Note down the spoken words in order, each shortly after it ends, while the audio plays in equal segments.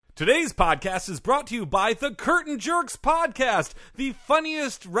Today's podcast is brought to you by the Curtain Jerks Podcast, the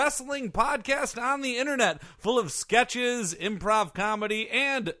funniest wrestling podcast on the internet, full of sketches, improv comedy,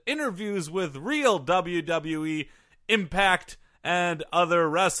 and interviews with real WWE, Impact, and other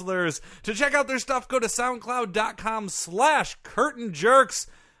wrestlers. To check out their stuff, go to soundcloud.com/curtainjerks.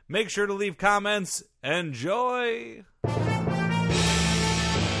 Make sure to leave comments. Enjoy!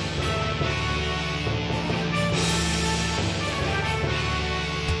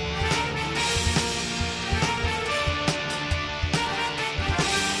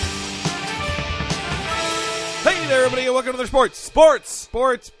 Hey there, everybody, and welcome to the Sports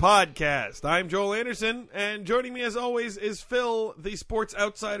Podcast. I'm Joel Anderson, and joining me as always is Phil, the Sports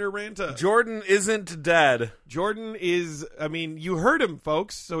Outsider Ranta. Jordan isn't dead. Jordan is, you heard him,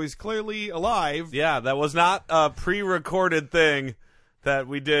 folks, so he's clearly alive. Yeah, that was not a pre-recorded thing that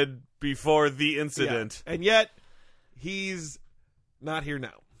we did before the incident. Yeah. And yet, he's not here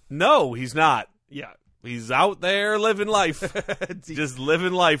now. No, he's not. Yeah. He's out there living life. Just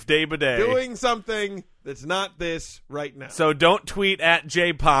living life day by day. Doing something that's not this right now. So don't tweet at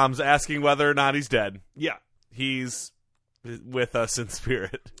JPalms asking whether or not he's dead. Yeah. He's with us in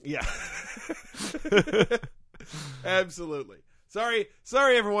spirit. Yeah. Absolutely. Sorry,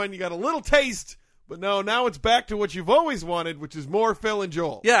 everyone. You got a little taste, but no, now it's back to what you've always wanted, which is more Phil and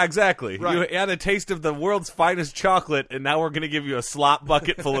Joel. Yeah, exactly. Right. You had a taste of the world's finest chocolate, and now we're going to give you a slop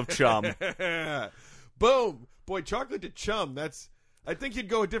bucket full of chum. Boom. Boy, chocolate to chum. I think you'd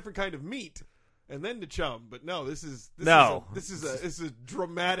go a different kind of meat and then to chum, but no, this is a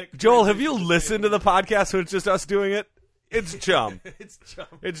dramatic. Joel, have you listened to the podcast when it's just us doing it? It's chum. It's chum.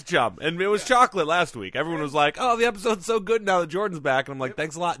 It's chum. And it was chocolate last week. Everyone was like, "Oh, the episode's so good now that Jordan's back." And I'm like,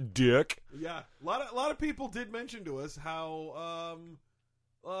 "Thanks a lot, dick." Yeah. A lot of people did mention to us how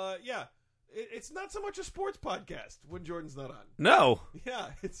it's not so much a sports podcast when Jordan's not on. No.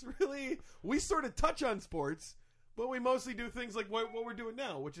 Yeah, it's really, we sort of touch on sports, but we mostly do things like what we're doing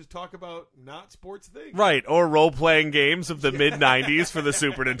now, which is talk about not sports things. Right, or role-playing games of the mid-'90s for the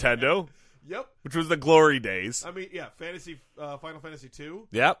Super Nintendo. Yep. Which was the glory days. Final Fantasy 2.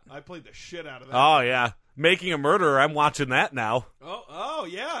 Yep. I played the shit out of that. Oh, yeah. Making a Murderer, I'm watching that now. Oh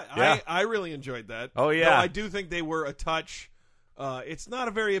yeah. Yeah. I really enjoyed that. Oh, yeah. Though I do think they were a touch. It's not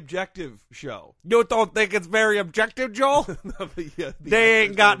a very objective show. You don't think it's very objective, Joel? No, They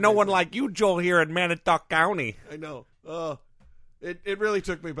ain't got no one like you, Joel, here in Manitowoc County. I know. It really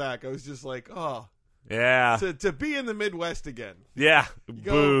took me back. I was just like, Yeah. to be in the Midwest again. Yeah.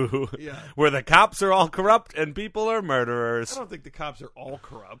 Go- Boo. Yeah. Where the cops are all corrupt and people are murderers. I don't think the cops are all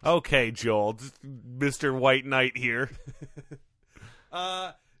corrupt. Okay, Joel. Just Mr. White Knight here.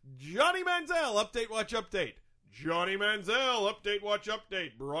 Johnny Manziel, Update Watch Update. Johnny Manziel, Update Watch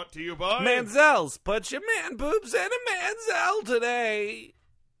Update, brought to you by Manziel's. Put your man boobs in a Manziel today.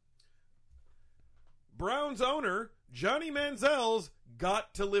 Browns owner Johnny Manziel's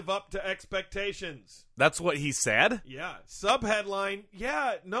got to live up to expectations. That's what he said? Yeah. Subheadline,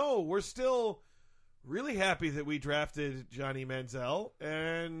 we're still really happy that we drafted Johnny Manziel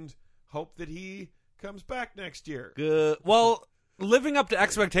and hope that he comes back next year. Good. Well, living up to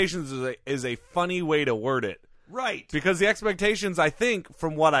expectations is a funny way to word it. Right. Because the expectations, I think,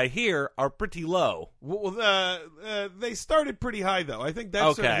 from what I hear, are pretty low. Well, they started pretty high, though. I think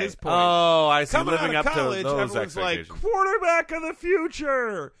that's sort of his point. Oh, I see. Coming Living out of up college, to those everyone's like, expectations. quarterback of the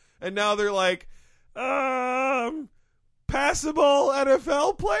future. And now they're like, passable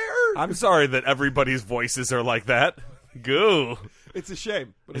NFL player? I'm sorry that everybody's voices are like that. Goo. It's a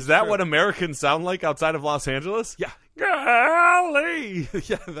shame. But Is it's that true. what Americans sound like outside of Los Angeles? Yeah. Golly.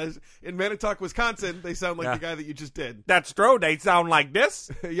 Yeah, in Manitowoc, Wisconsin, they sound like the guy that you just did. That's true. They sound like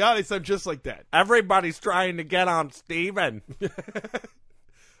this. Yeah, they sound just like that. Everybody's trying to get on Steven.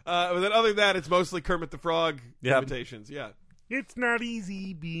 But then other than that, it's mostly Kermit the Frog imitations. Yeah. It's not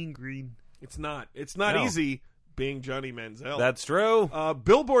easy being green. It's not. It's not No. easy being Johnny Manziel. That's true.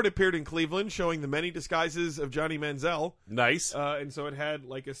 Billboard appeared in Cleveland showing the many disguises of Johnny Manziel. Nice. And so it had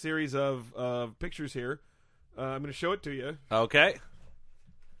like a series of pictures here. I'm going to show it to you. Okay.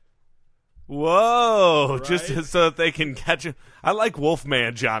 Whoa. Right. Just so that they can catch him. I like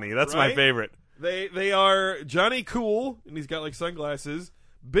Wolfman Johnny. That's my Right? favorite. They are Johnny Cool, and he's got like sunglasses.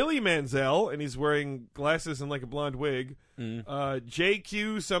 Billy Manziel, and he's wearing glasses and like a blonde wig.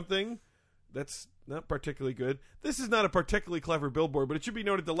 JQ something. That's not particularly good. This is not a particularly clever billboard, but it should be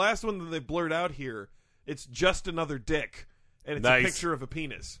noted the last one that they blurred out here, it's just another dick, and it's Nice. a picture of a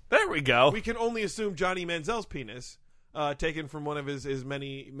penis. There we go. We can only assume Johnny Manziel's penis, taken from one of his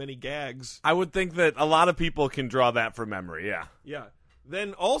many gags. I would think that a lot of people can draw that from memory, yeah. Yeah.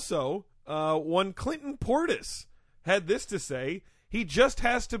 Then also, one Clinton Portis had this to say. He just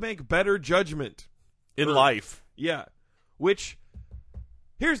has to make better judgment in life. Yeah. Which,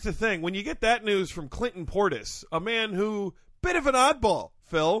 here's the thing. When you get that news from Clinton Portis, a man who, bit of an oddball,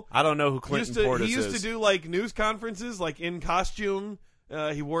 Phil. I don't know who Clinton Portis is. He used to do, like, news conferences, like, in costume.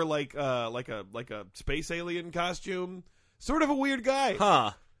 He wore, like a space alien costume. Sort of a weird guy.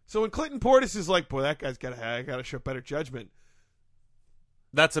 Huh. So when Clinton Portis is like, boy, that guy's got to show better judgment.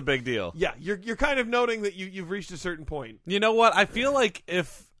 That's a big deal. Yeah, you're kind of noting that you've reached a certain point. You know what? I feel like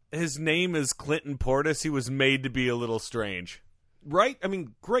if his name is Clinton Portis, he was made to be a little strange. Right? I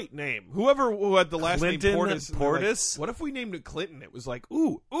mean, great name. Who had the last Clinton name Portis. Portis? Like, what if we named it Clinton? It was like,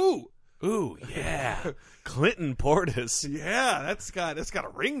 ooh. Ooh, yeah. Clinton Portis. Yeah, that's got a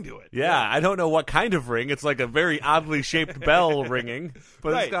ring to it. Yeah, I don't know what kind of ring. It's like a very oddly shaped bell ringing,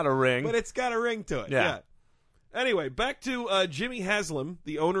 but Right. it's got a ring. But it's got a ring to it. Yeah. Anyway, back to Jimmy Haslam,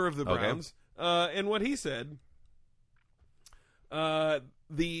 the owner of the Browns, and what he said.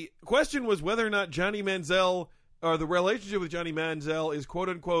 The question was whether or not Johnny Manziel, or the relationship with Johnny Manziel, is quote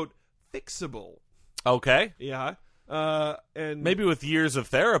unquote fixable. Okay. Yeah. And Maybe with years of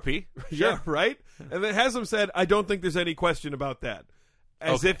therapy. yeah, right. And then Haslam said, "I don't think there's any question about that,"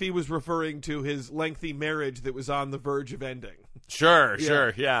 as if he was referring to his lengthy marriage that was on the verge of ending. Sure,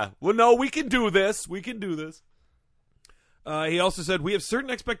 yeah. Well, no, we can do this. We can do this. He also said, "We have certain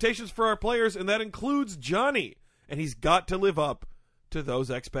expectations for our players, and that includes Johnny, and he's got to live up to those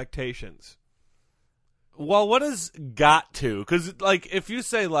expectations." Well, what is got to? Because, like, if you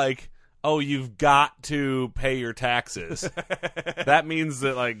say, like, oh, you've got to pay your taxes, that means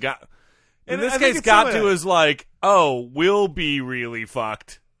that, like, got... In And this I think case, it's got some of to that. is like, oh, we'll be really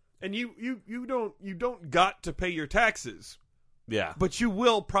fucked. And you don't got to pay your taxes, Yeah. but you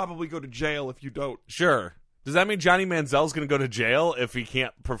will probably go to jail if you don't. Sure. Does that mean Johnny Manziel's going to go to jail if he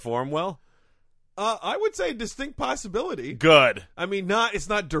can't perform well? I would say distinct possibility. Good. I mean, it's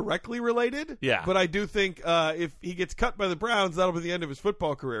not directly related. Yeah. But I do think if he gets cut by the Browns, that'll be the end of his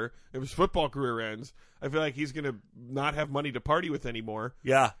football career. If his football career ends, I feel like he's going to not have money to party with anymore.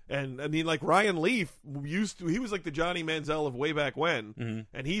 Yeah. And I mean, like Ryan Leaf he was like the Johnny Manziel of way back when,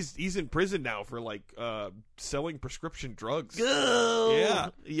 and he's in prison now for like selling prescription drugs. Yeah.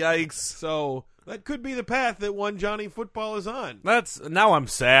 Yikes. So that could be the path that one Johnny football is on. Now I'm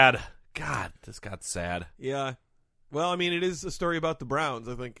sad. God, this got sad. Yeah. Well, I mean, it is a story about the Browns.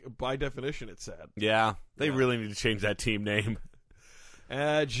 I think by definition, it's sad. Yeah. They really need to change that team name.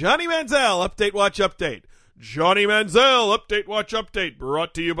 Johnny Manziel, update, watch, update. Johnny Manziel, update, watch, update.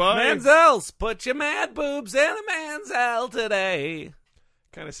 Brought to you by Manziel's, put your mad boobs in a Manziel today.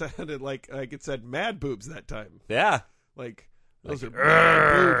 Kind of sounded like it said mad boobs that time. Yeah. Like those are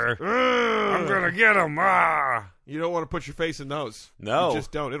mad boobs. I'm going to get him. You don't want to put your face in those. No. You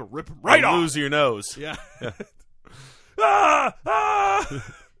just don't. It'll rip them right off. Lose your nose. Yeah.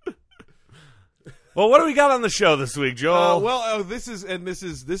 Well, what do we got on the show this week, Joel? This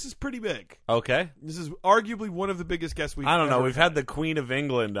is pretty big. Okay. This is arguably one of the biggest guests we've I don't know. ever We've had the Queen of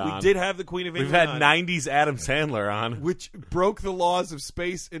England on. We did have the Queen of We've England had on, 90s Adam Sandler on. which broke the laws of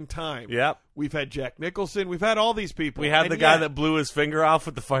space and time. Yep. We've had Jack Nicholson. We've had all these people. We had And the guy yet- that blew his finger off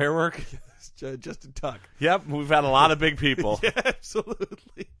with the firework. Justin Tuck. Yep. We've had a lot of big people. Yeah,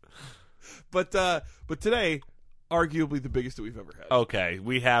 absolutely. But today, arguably the biggest that we've ever had. Okay.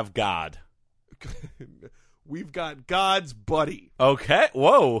 We have God. We've got God's buddy, Okay.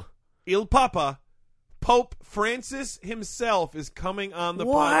 Whoa. Il Papa. Pope Francis himself is coming on the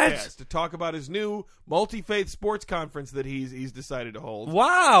What? podcast to talk about his new multi-faith sports conference that he's decided to hold.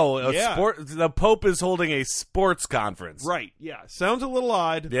 Wow. Yeah. The Pope is holding a sports conference. Right, yeah. Sounds a little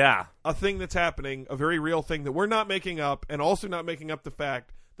odd. Yeah. A thing that's happening, a very real thing that we're not making up, and also not making up the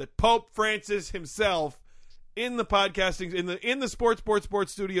fact that Pope Francis himself in the podcasting, in the sports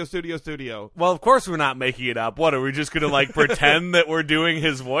studio. Well, of course we're not making it up. What, are we just going to, like, pretend that we're doing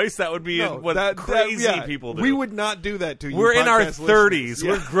his voice? That would be what crazy people do. We would not do that to you. We're in our podcast 30s. listeners.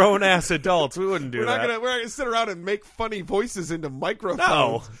 We're grown-ass adults. We wouldn't do We're that. not gonna sit around and make funny voices into microphones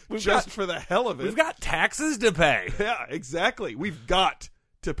No. We've just got- for the hell of it. We've got taxes to pay. Yeah, exactly. We've got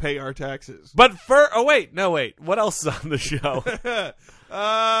to pay our taxes. But wait. What else is on the show?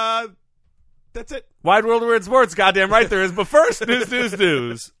 That's it. Wide World of Weird Sports, goddamn right there is. But first, news.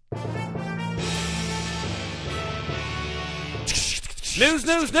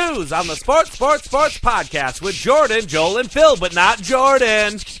 News on the Sports Podcast with Jordan, Joel, and Phil, but not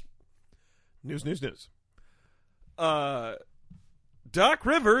Jordan. News. Doc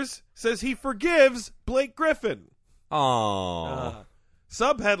Rivers says he forgives Blake Griffin. Oh.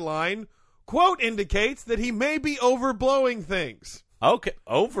 Subheadline, quote indicates that he may be overblowing things. Okay,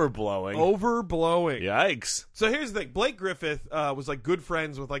 overblowing. Overblowing. Yikes. So here's the thing. Blake Griffith was like good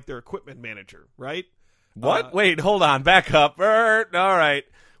friends with like their equipment manager, right? What? Wait, hold on. Back up. All right.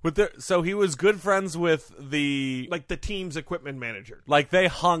 So he was good friends with the Like the team's equipment manager. like they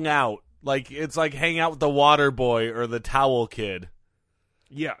hung out. Like it's like hang out with the water boy or the towel kid.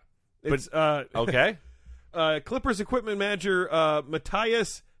 Yeah. But- It's Okay. Clippers equipment manager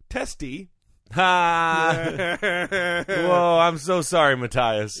Matthias Testy. Ha. Whoa, I'm so sorry,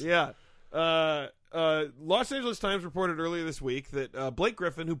 Matthias. Yeah. Los Angeles Times reported earlier this week that Blake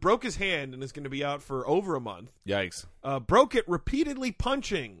Griffin, who broke his hand and is going to be out for over a month, Yikes. broke it repeatedly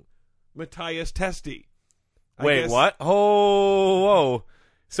punching Matthias Testy. Wait, what? Oh, whoa.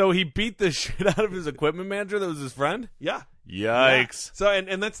 So he beat the shit out of his equipment manager that was his friend? Yeah. Yikes. So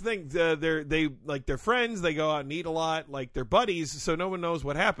and that's the thing. They're friends. They go out and eat a lot. Like they're buddies. So no one knows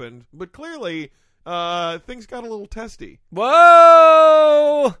what happened. But clearly, things got a little testy.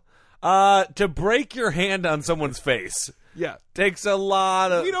 Whoa! To break your hand on someone's face Yeah. takes a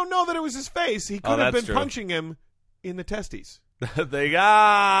lot of... We don't know that it was his face. He could have that's been true. punching him in the testes. But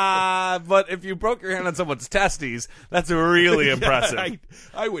if you broke your hand on someone's testes, that's really impressive. Yeah,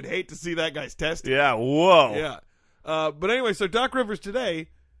 I would hate to see that guy's testes. Yeah, whoa. Yeah. But anyway, so Doc Rivers today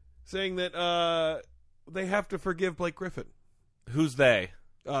saying that they have to forgive Blake Griffin. Who's they?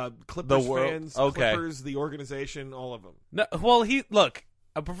 Clippers The world- fans, okay. Clippers, the organization, all of them. No, well, look,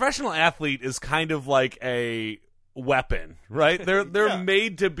 a professional athlete is kind of like a weapon, right? They're Yeah.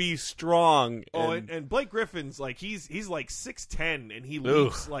 made to be strong. Oh, and- and Blake Griffin's like he's like 6'10" and he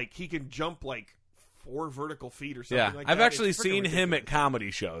leaps like he can jump like 4 vertical feet or something yeah, like I've that. actually It's freaking seen him at ridiculous.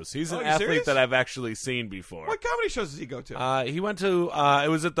 comedy shows. He's Oh, an are you athlete serious? that I've actually seen before. What comedy shows does he go to? He went to it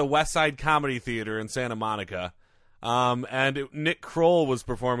was at the West Side Comedy Theater in Santa Monica. Nick Kroll was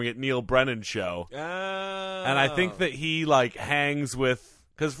performing at Neil Brennan's show. And I think that he like hangs with,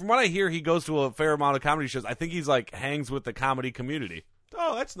 because from what I hear, he goes to a fair amount of comedy shows. I think he's like hangs with the comedy community.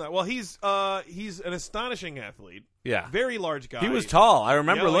 Oh, that's not. Well, he's an astonishing athlete. Yeah. Very large guy. He was tall. I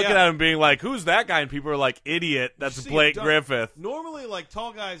remember Yeah, looking yeah. at him being like, who's that guy? And people were like, idiot. That's See, Blake Doc- Griffith. Normally, like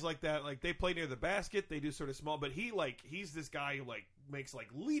tall guys like that, like they play near the basket. They do sort of small, but he's this guy who like makes like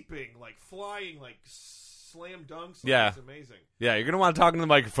leaping, like flying, like slam dunks. Like, Yeah. it's amazing. Yeah, you're going to want to talk into the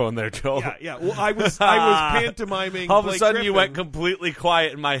microphone there, Joel. Yeah. Well, I was pantomiming. All of a Blake sudden, you Griffin. went completely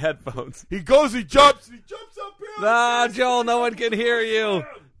quiet in my headphones. He goes, he jumps up here. Nah, Joel, no one can hear you.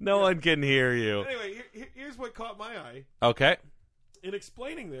 No one can hear you. Anyway, here's what caught my eye. Okay. In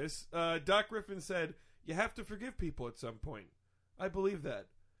explaining this, Doc Griffin said, "You have to forgive people at some point." I believe that.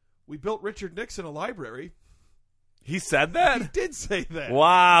 We built Richard Nixon a library. He said He that? did say that.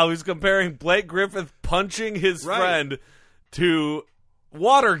 Wow, he's comparing Blake Griffith punching his Right. friend to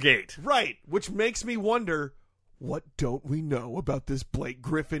Watergate. Right, which makes me wonder, what don't we know about this Blake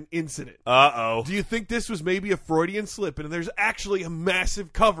Griffin incident? Uh-oh. Do you think this was maybe a Freudian slip and there's actually a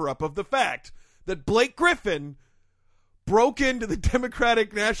massive cover-up of the fact that Blake Griffin broke into the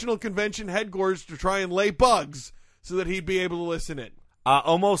Democratic National Convention headquarters to try and lay bugs so that he'd be able to listen in?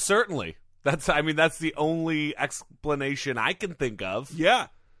 Almost certainly. That's the only explanation I can think of. Yeah,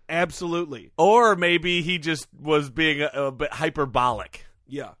 absolutely. Or maybe he just was being a bit hyperbolic.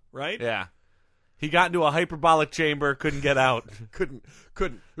 Yeah, right? Yeah. He got into a hyperbolic chamber, couldn't get out. Couldn't.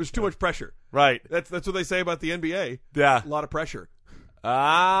 There's too much pressure. Right. That's what they say about the NBA. Yeah. A lot of pressure.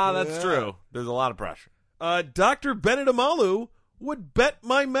 That's Yeah. true. There's a lot of pressure. Dr. Bennett Amalu would bet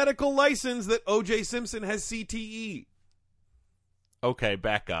my medical license that O.J. Simpson has CTE. Okay,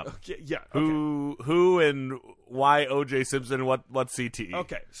 back up. Yeah. Okay. Who and why O.J. Simpson? What CTE?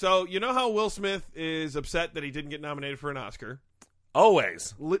 Okay. So you know how Will Smith is upset that he didn't get nominated for an Oscar?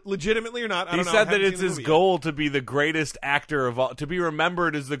 Always. Legitimately or not? I He don't know. said I that haven't it's seen the his movie goal to be the greatest actor of all, to be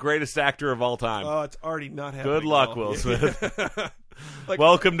remembered as the greatest actor of all time. yet. Oh, it's already not happening. Good luck, at Will all. Smith. Like,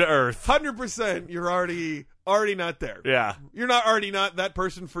 Welcome to Earth. 100%. You're already not there. Yeah. You're not already not that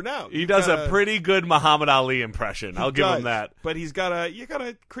person for now. He does a pretty good Muhammad Ali impression. I'll give him that. But you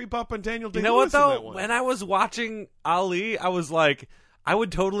gotta creep up on Daniel You know what, Day-Lewis in though? that one. When I was watching Ali, I was like, I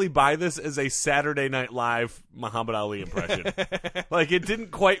would totally buy this as a Saturday Night Live Muhammad Ali impression. Like, it didn't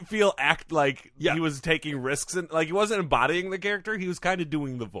quite feel like Yeah. he was taking risks. And like, he wasn't embodying the character. He was kind of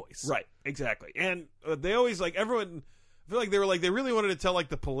doing the voice. Right, exactly. And they always everyone. I feel like they really wanted to tell like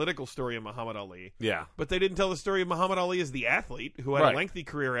the political story of Muhammad Ali, Yeah. but they didn't tell the story of Muhammad Ali as the athlete who had Right. a lengthy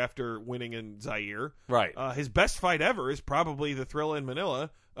career after winning in Zaire. Right. His best fight ever is probably the Thrilla in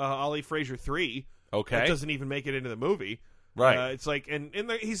Manila, Ali Frazier 3. Okay. That doesn't even make it into the movie. Right. It's like, and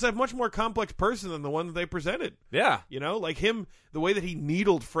he's a much more complex person than the one that they presented. Yeah. You know, like him, the way that he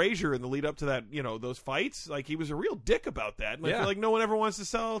needled Frazier in the lead up to that, those fights, like he was a real dick about that. And I feel like no one ever wants to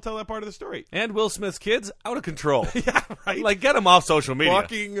tell that part of the story. And Will Smith's kids, out of control. Yeah, right. Like, get them off social media.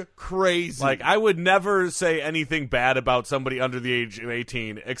 Fucking crazy. Like, I would never say anything bad about somebody under the age of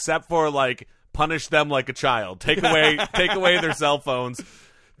 18, except for, like, punish them like a child. Take away their cell phones,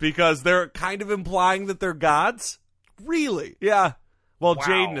 because they're kind of implying that they're gods. Really? Yeah. Well, Wow.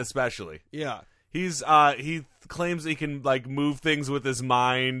 Jaden especially. Yeah. He's he claims he can like move things with his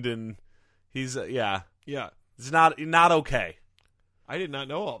mind, and he's Yeah. It's not okay. I did not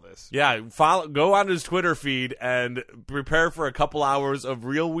know all this. Yeah, go on his Twitter feed and prepare for a couple hours of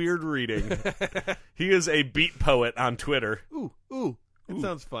real weird reading. He is a beat poet on Twitter. Ooh. That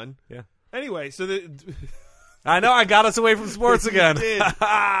sounds fun. Yeah. Anyway, so I know I got us away from sports again. did.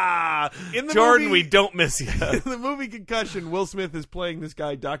 In the Jordan, movie- we don't miss you. in the movie Concussion, Will Smith is playing this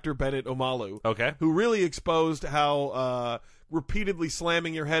guy, Dr. Bennett Omalu. Okay. Who really exposed how repeatedly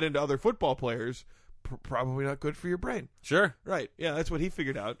slamming your head into other football players probably not good for your brain. Sure. Right. Yeah, that's what he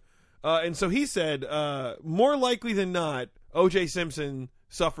figured out. And so he said, more likely than not, O.J. Simpson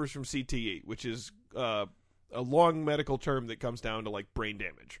suffers from CTE, which is a long medical term that comes down to like brain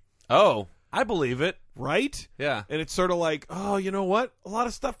damage. Oh, I believe it. Right? Yeah. And it's sort of like, oh, you know what? A lot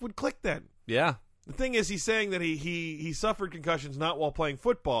of stuff would click then. Yeah. The thing is, he's saying that he suffered concussions not while playing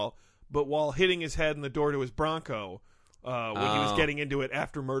football, but while hitting his head in the door to his Bronco when he was getting into it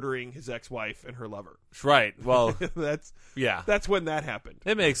after murdering his ex-wife and her lover. Right. Well, that's when that happened.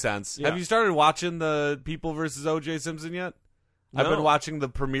 it makes sense. Yeah. Have you started watching the People versus O.J. Simpson yet? No. I've been watching the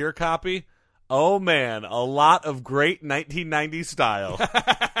premiere copy. Oh, man. A lot of great 1990s style.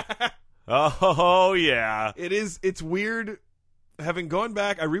 Oh, yeah. It's weird. Having gone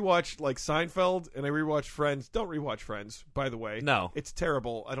back, I rewatched like Seinfeld and I rewatched Friends. Don't rewatch Friends, by the way. No. It's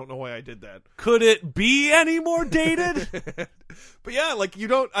terrible. I don't know why I did that. Could it be any more dated? But yeah, like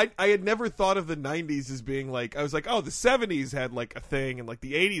I had never thought of the 90s as being like, I was like, oh, the 70s had like a thing and like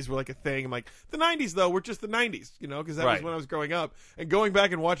the 80s were like a thing. I'm like, the 90s though were just the 90s, because that was Right. when I was growing up. And going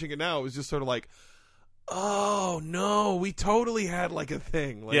back and watching it now, it was just sort of like, oh no, we totally had like a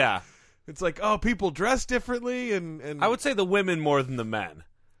thing. Like, Yeah. It's like, oh, people dress differently and I would say the women more than the men.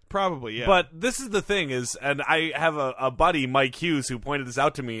 probably, yeah. But this is the thing is, and I have a buddy, Mike Hughes, who pointed this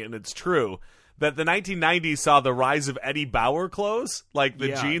out to me, and it's true, that the 1990s saw the rise of Eddie Bauer clothes, like the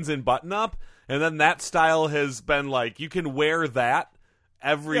Yeah. jeans and button-up, and then that style has been like, you can wear that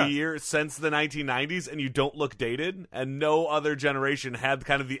every Yeah. year since the 1990s, and you don't look dated, and no other generation had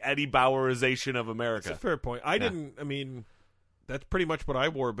kind of the Eddie Bauerization of America. That's a fair point. I mean, that's pretty much what I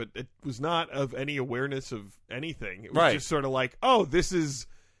wore, but it was not of any awareness of anything. It was Right. just sort of like, oh, this is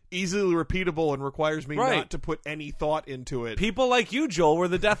easily repeatable and requires me Right. not to put any thought into it. People like you, Joel, were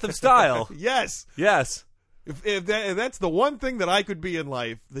the death of style. Yes. Yes. If that's the one thing that I could be in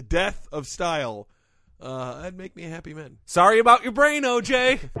life, the death of style, that'd make me a happy man. Sorry about your brain,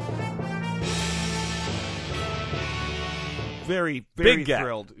 OJ. Very, very Big get.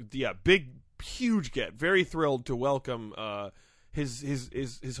 thrilled. Yeah, huge get. Very thrilled to welcome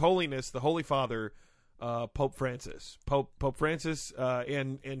His Holiness, the Holy Father, Pope Francis. Pope Francis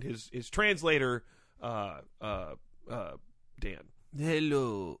and his translator, Dan.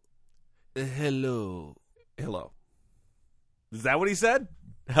 Hello. Hello. Hello. Is that what he said?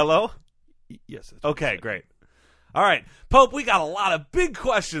 Hello? Yes. That's what Okay, he said. great. All right. Pope, we got a lot of big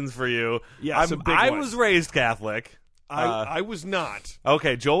questions for you. Yeah, some big I ones. was raised Catholic. I was not.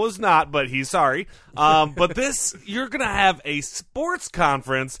 Okay, Joel is not, but he's sorry. But you're going to have a sports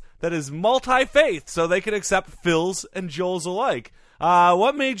conference that is multi-faith, so they can accept Phil's and Joel's alike.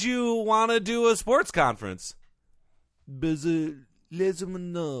 What made you want to do a sports conference?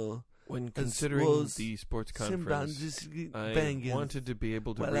 When considering the sports conference, I wanted to be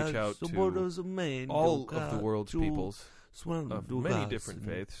able to reach out to all of the world's peoples of many different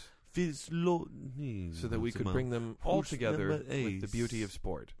faiths, so that we could bring them all together with the beauty of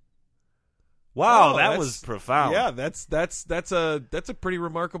sport. Wow, Oh, that that's- was profound. Yeah, that's a pretty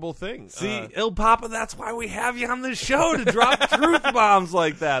remarkable thing. See, Il Papa, that's why we have you on this show, to drop truth bombs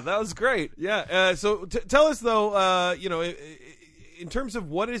like that. That was great. Yeah. So tell us though, in terms of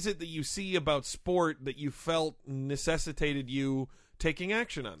what is it that you see about sport that you felt necessitated you taking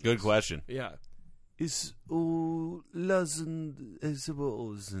action on? Good this? question. Yeah. I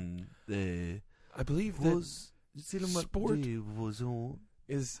believe that sport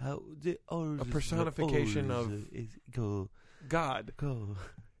is a personification of God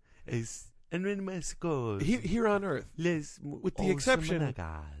here on Earth, with the exception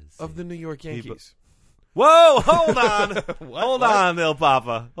of the New York Yankees. Whoa, hold on. Hold What? on, Il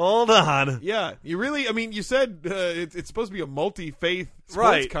Papa. Hold on. Yeah, you really. I mean, you said it's supposed to be a multi-faith sports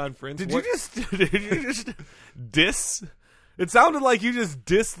Right. conference. Did What- you just diss? It sounded like you just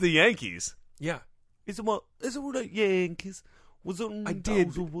dissed the Yankees. Yeah, Is it the Yankees? I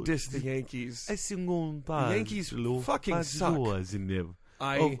did diss the Yankees. The Yankees fucking suck.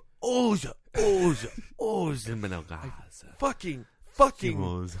 I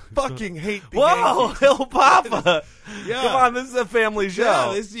fucking hate the Whoa, Yankees. Il Papa! Yeah. Come on, this is a family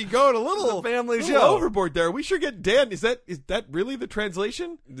show. Yeah, you go to a little family little show. overboard there. We should get Dan. Is that really the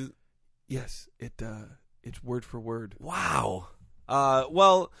translation? Yes, it's word for word. Wow.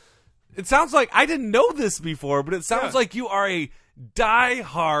 Well, it sounds like I didn't know this before, but it sounds Yeah. like you are a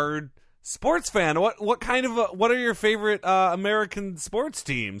die-hard sports fan. What are your favorite American sports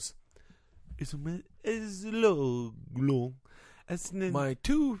teams? My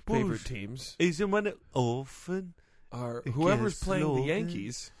two favorite teams are whoever's playing the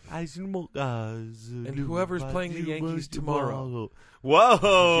Yankees and whoever's playing the Yankees tomorrow.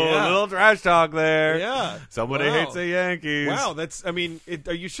 Whoa, Yeah. a little trash talk there. Yeah, Somebody Wow. hates the Yankees. Wow, that's. I mean,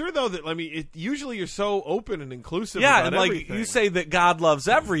 are you sure though that usually you're so open and inclusive? Yeah, about and like everything. you say that God loves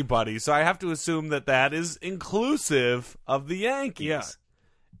everybody, so I have to assume that is inclusive of the Yankees. Yeah.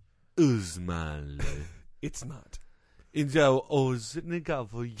 Usman. it's not. Keep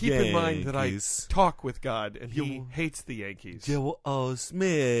Keep in mind that I talk with God, and He You- hates the Yankees.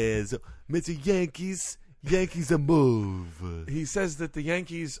 Yankees a move. He says that the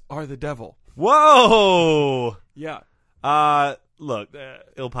Yankees are the devil. Whoa. Yeah, Look,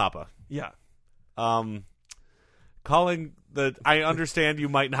 Il Papa. yeah. Calling I understand you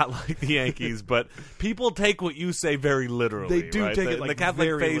might not like the Yankees, but people take what you say very literally. They do right? take the, it, like, the Catholic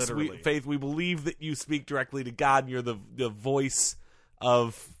very faith. literally. We believe that you speak directly to God, and you're the voice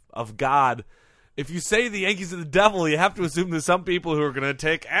of God. If you say the Yankees are the devil, you have to assume there's some people who are going to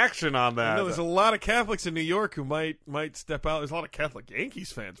take action on I that. know there's a lot of Catholics in New York who might step out. There's a lot of Catholic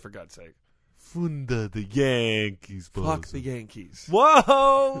Yankees fans, for God's sake. Funda the Yankees. Fuck the Yankees.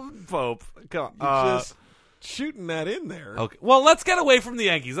 Whoa, Pope. Come You're on. just shooting that in there. Okay. Well, let's get away from the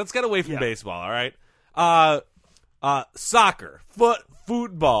Yankees. Let's get away from Yeah. baseball. All right. Soccer,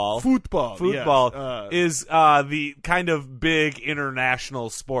 football. Football. Football yes. is the kind of big international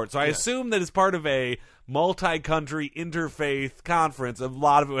sport. So I Yeah. assume that as part of a multi-country interfaith conference, a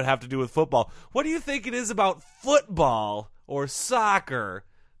lot of it would have to do with football. What do you think it is about football or soccer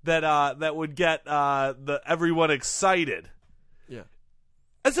that would get everyone excited? Yeah.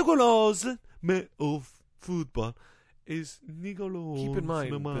 As a cause of football is Nicolas. Keep in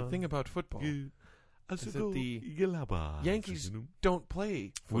mind, the thing about football is that the Yankees don't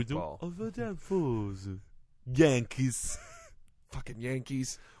play football. Yankees. Fucking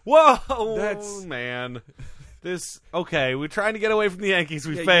Yankees. Whoa, That's- man. Okay, we're trying to get away from the Yankees.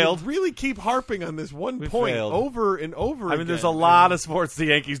 We Yeah, failed. You really keep harping on this one We point failed. over and over I mean, there's a again. lot of sports the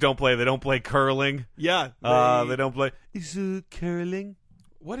Yankees don't play. They don't play curling. Yeah. They don't play. Is it curling?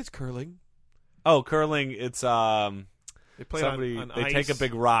 What is curling? Oh, curling. It's They play somebody. on they ice. take a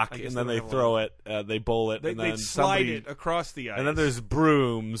big rock I guess and then they they don't have a throw lot. it. They bowl it, They and then slide somebody. it across the ice. And then there's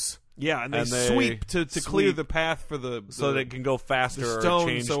brooms. Yeah, and they, and they sweep to clear sweep the path for the so that it can go faster the or stone,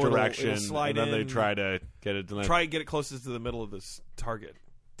 change so it'll direction, slide and then they in. try to get it. To try and get it closest to the middle of this target.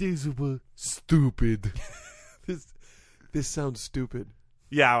 These were stupid. This sounds stupid.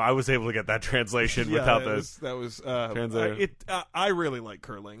 Yeah, I was able to get that translation without this. That was Translator. I really like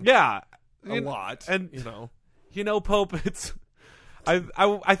curling. Yeah, a lot, and you know. Pope. It's.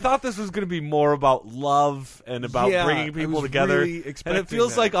 I thought this was going to be more about love and about Yeah, bringing I people was together, really and expecting it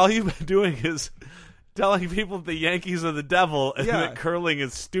feels that. like all you've been doing is telling people that the Yankees are the devil and Yeah. that curling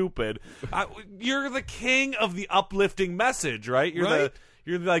is stupid. You're the king of the uplifting message, right? Right.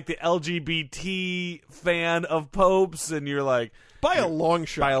 You're like the LGBT fan of popes, and you're like By a long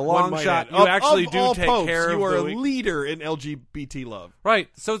shot. By a long one might shot, add. you actually of do all take popes, care of You are the a leader in LGBT love. right.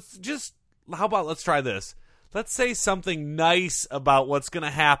 So it's just how about let's try this. Let's say something nice about what's going to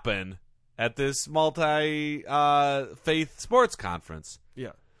happen at this multi-faith sports conference.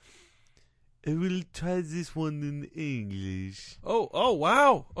 Yeah. I will try this one in English. Oh,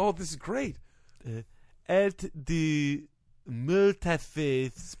 wow. Oh, this is great. At the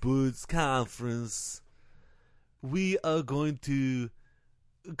multi-faith sports conference, we are going to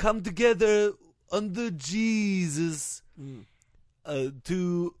come together under Jesus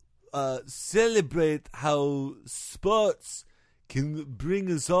to celebrate how sports can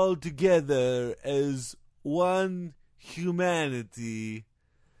bring us all together as one humanity.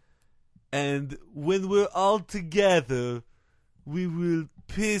 And when we're all together, we will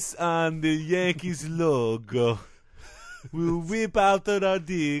piss on the Yankees logo. We'll whip out our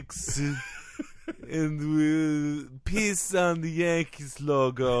dicks and we'll piss on the Yankees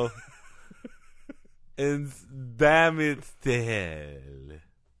logo and damn it to hell.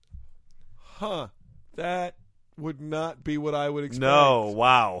 Huh. That would not be what I would expect. No,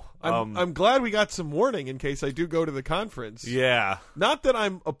 wow. I'm glad we got some warning in case I do go to the conference. Yeah. Not that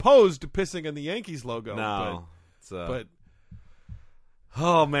I'm opposed to pissing on the Yankees logo. No. But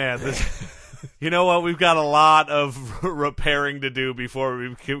oh, man. You know what? We've got a lot of repairing to do before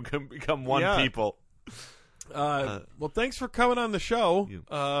we can become one people. Well, thanks for coming on the show,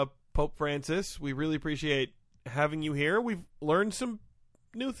 Pope Francis. We really appreciate having you here. We've learned some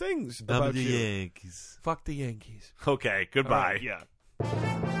new things about the you. Yankees. Fuck the Yankees. Okay, goodbye. Right, yeah.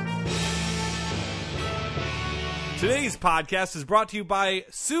 Today's podcast is brought to you by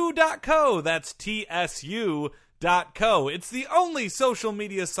Sue.co. That's TSU.co. It's the only social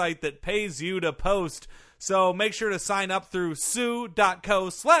media site that pays you to post. So make sure to sign up through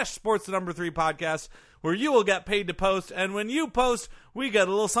Sue.co/sports3podcast, where you will get paid to post. And when you post, we get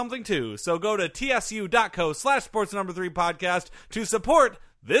a little something too. So go to TSU.co/sports3podcast to support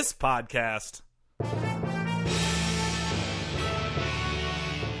this podcast.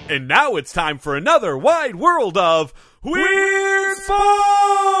 And now it's time for another wide world of Weird Sports!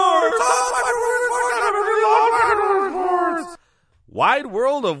 Wide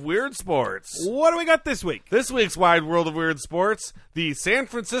world of weird sports. What do we got this week? This week's wide world of weird sports, the San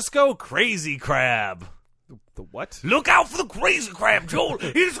Francisco Crazy Crab. The what? Look out for the Crazy Crab, Joel.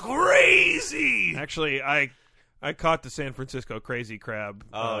 He's crazy. Actually, I caught the San Francisco Crazy Crab.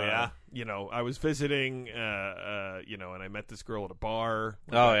 Oh, yeah? You know, I was visiting, and I met this girl at a bar.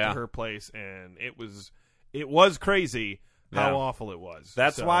 Oh, yeah. To her place, and it was crazy how Yeah. awful it was.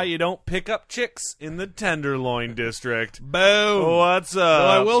 That's So- why you don't pick up chicks in the Tenderloin district. Boom. What's up? Well,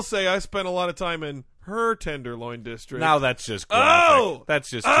 I will say I spent a lot of time in her Tenderloin district. Now that's just graphic. Oh! That's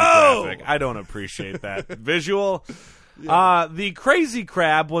just too Oh! graphic. I don't appreciate that visual. The Crazy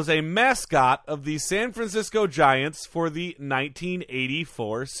Crab was a mascot of the San Francisco Giants for the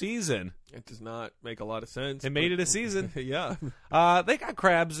 1984 season. It does not make a lot of sense. It made it a season. Yeah. They got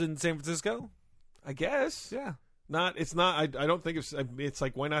crabs in San Francisco. I guess. Yeah. It's not. I don't think it's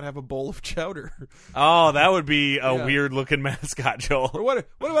like, why not have a bowl of chowder? Oh, that would be a Yeah. weird looking mascot, Or Joel. what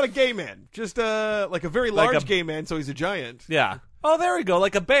about a gay man? Just like a very Like large a- gay man, so he's a giant. Yeah. Oh, there we go.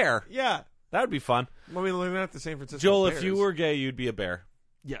 Like a bear. Yeah. That would be fun. I mean, they're not the San Francisco Joel, Bears. if you were gay, you'd be a bear.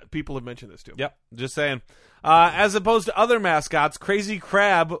 Yeah, people have mentioned this too. Yep, just saying. As opposed to other mascots, Crazy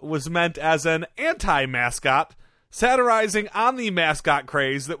Crab was meant as an anti-mascot, satirizing on the mascot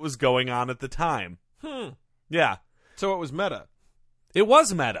craze that was going on at the time. Yeah. So it was meta. It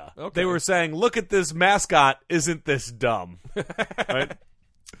was meta. Okay. They were saying, look at this mascot, isn't this dumb? Right?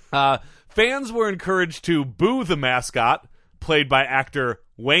 Fans were encouraged to boo the mascot, played by actor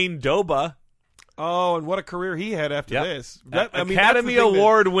Wayne Doba. Oh, and what a career he had after Yep. this. Academy that's the thing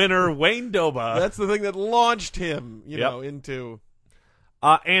Award winner Wayne Doba. That's the thing that launched him, Yep. into.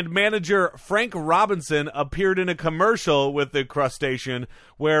 And manager Frank Robinson appeared in a commercial with the crustacean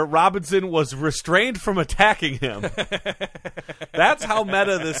where Robinson was restrained from attacking him. That's how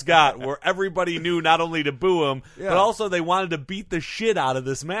meta this got, where everybody knew not only to boo him, Yeah. but also they wanted to beat the shit out of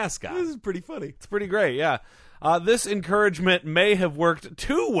this mascot. This is pretty funny. It's pretty great, yeah. This encouragement may have worked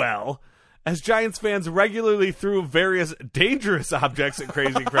too well, as Giants fans regularly threw various dangerous objects at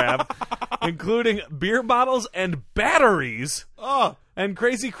Crazy Crab, including beer bottles and batteries. Oh, And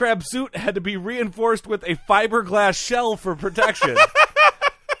Crazy Crab's suit had to be reinforced with a fiberglass shell for protection.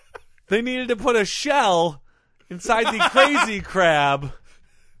 They needed to put a shell inside the Crazy Crab.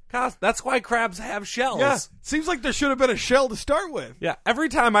 Gosh, that's why crabs have shells. yeah. Seems like there should have been a shell to start with. Yeah, every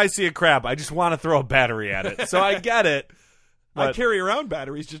time I see a crab, I just want to throw a battery at it. So I get it. I But- carry around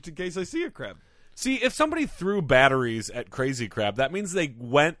batteries just in case I see a crab. See, if somebody threw batteries at Crazy Crab, that means they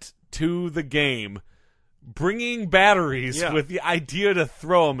went to the game bringing batteries Yeah. with the idea to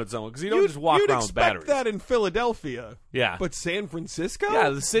throw them at someone. Because you don't just walk you'd around with expect batteries. that in Philadelphia. Yeah. But San Francisco? Yeah,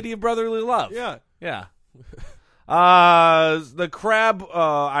 the city of brotherly love. Yeah. Yeah. The crab,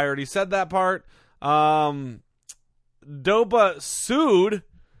 I already said that part. Doba sued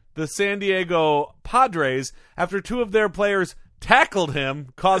the San Diego Padres after two of their players tackled him,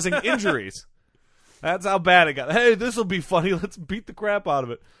 causing injuries. That's how bad it got. Hey, this will be funny. Let's beat the crap out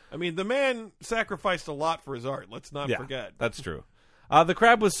of it. I mean, the man sacrificed a lot for his art. Let's not Yeah, forget. that's true. The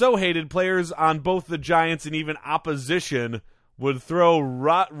crab was so hated, players on both the Giants and even opposition would throw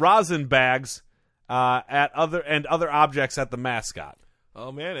rosin bags at other objects at the mascot.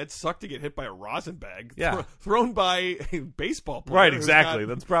 Oh, man, it sucked to get hit by a rosin bag. Yeah. Thrown by a baseball player. Right, who's exactly.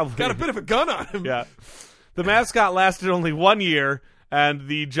 That's probably got a bit of a gun on him. Yeah. The mascot lasted only 1 year, and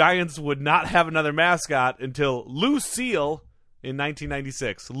the Giants would not have another mascot until Lou Seal in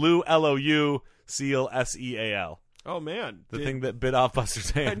 1996. Lou, L-O-U, Seal, S-E-A-L. Oh, man. The thing that bit off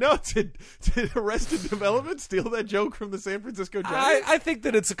Buster's hand. I know. Did Arrested Development steal that joke from the San Francisco Giants? I think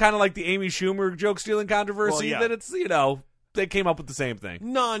that it's kind of like the Amy Schumer joke-stealing controversy, Well, yeah. that it's, you know, they came up with the same thing.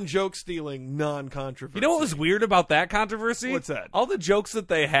 Non-joke stealing, non-controversy. You know what was weird about that controversy? What's that? All the jokes that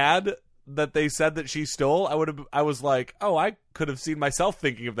they had that they said that she stole, I was like, oh, I could have seen myself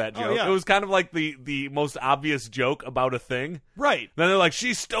thinking of that joke. Oh, yeah. It was kind of like the most obvious joke about a thing. Right. Then they're like,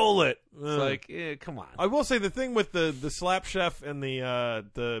 she stole it. It's Ugh. like, come on. I will say the thing with the slap chef and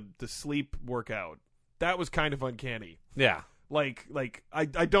the sleep workout, that was kind of uncanny. Yeah. Like I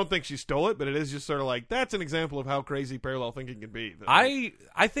don't think she stole it, but it is just sort of like that's an example of how crazy parallel thinking can be. I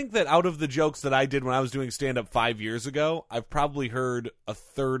think that out of the jokes that I did when I was doing stand-up 5 years ago, I've probably heard a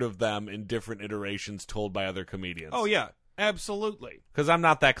third of them in different iterations told by other comedians. Oh yeah, absolutely. Because I'm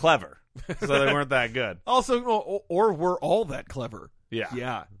not that clever, so they weren't that good. Also, or we're all that clever.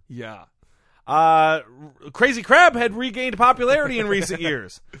 Yeah. Yeah. Crazy Crab had regained popularity in recent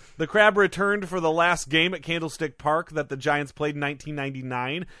years. The Crab returned for the last game at Candlestick Park that the Giants played in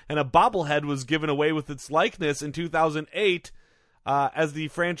 1999, and a bobblehead was given away with its likeness in 2008 as the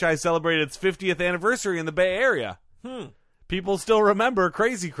franchise celebrated its 50th anniversary in the Bay Area. People still remember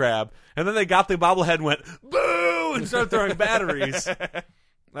Crazy Crab, and then they got the bobblehead and went, boo, and started throwing batteries.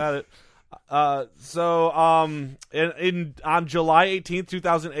 On July 18th,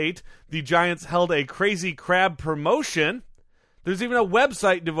 2008, the Giants held a Crazy Crab promotion. There's even a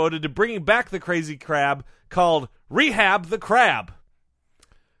website devoted to bringing back the Crazy Crab called Rehab the Crab.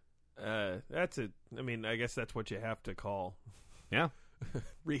 That's it. I mean, I guess that's what you have to call. Yeah.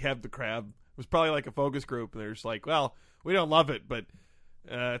 Rehab the Crab. It was probably like a focus group, and they're just like, well, we don't love it, but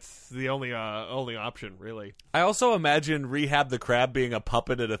it's the only option, really. I also imagine Rehab the Crab being a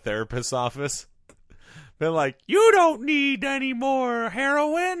puppet at a therapist's office. They're like, you don't need any more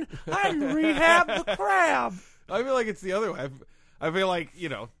heroin. I'm Rehab the Crab. I feel like it's the other way. I feel like, you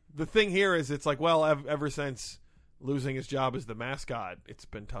know, the thing here is it's like, well, ever since losing his job as the mascot, it's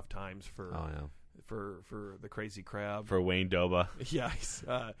been tough times for for the Crazy Crab. For Wayne Doba. Yeah, he's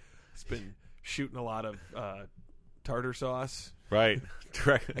been shooting a lot of tartar sauce. Right.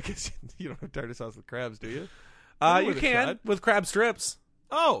 I guess you don't have tartar sauce with crabs, do you? You can with crab strips.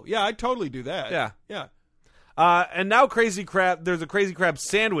 Oh, yeah, I'd totally do that. Yeah. Yeah. And now Crazy Crab, there's a Crazy Crab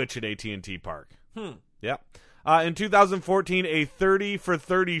sandwich at AT&T Park. Yeah. In 2014, a 30 for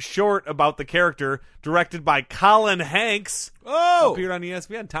 30 short about the character, directed by Colin Hanks, appeared on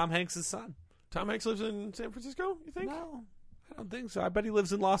ESPN. Tom Hanks' son. Tom Hanks lives in San Francisco, you think? No, I don't think so. I bet he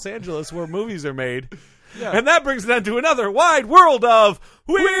lives in Los Angeles where movies are made. Yeah. And that brings it on to another wide world of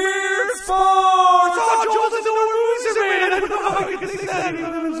weird sports. I don't know how I can think that. He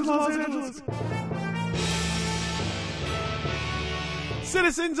lives in Los Angeles.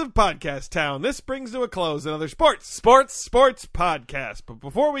 Citizens of Podcast Town, this brings to a close another sports podcast. But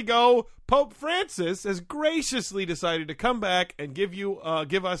before we go, Pope Francis has graciously decided to come back and give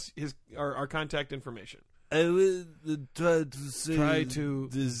us our contact information. I will try to say to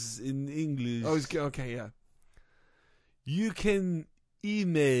this in English. Oh, okay, yeah. You can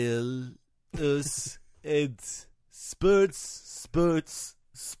email us at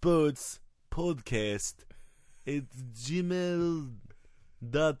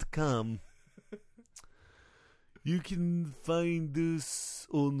sportspodcast@gmail.com. You can find us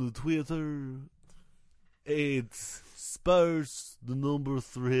on Twitter at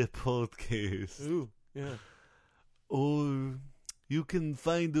Spurs3 podcast. Ooh, yeah. Or you can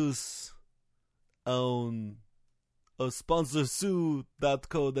find us on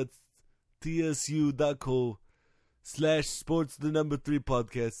sponsorsu.co. That's tsu.co/sports3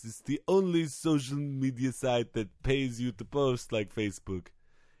 podcast. It's the only social media site that pays you to post like Facebook.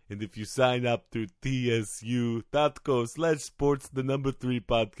 And if you sign up through tsu.co/sports3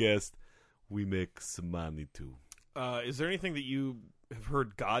 podcast, we make some money too. Is there anything that you have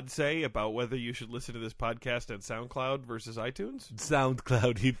heard God say about whether you should listen to this podcast on SoundCloud versus iTunes?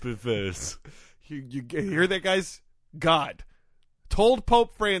 SoundCloud he prefers. You hear that, guys? God told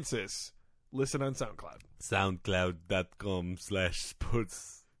Pope Francis, listen on SoundCloud.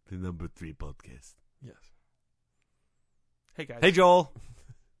 SoundCloud.com/sports3 podcast. Yes. Hey, guys. Hey, Joel.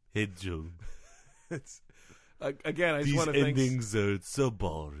 Hey, Joel. It's, again, I just These want to endings are so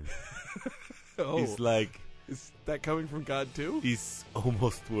boring. It's like... Is that coming from God, too? It's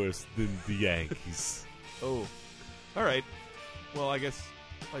almost worse than the Yankees. Oh. All right. Well, I guess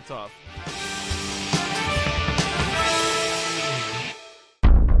lights off.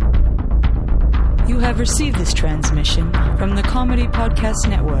 You have received this transmission from the Comedy Podcast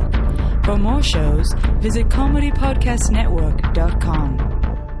Network. For more shows, visit comedypodcastnetwork.com.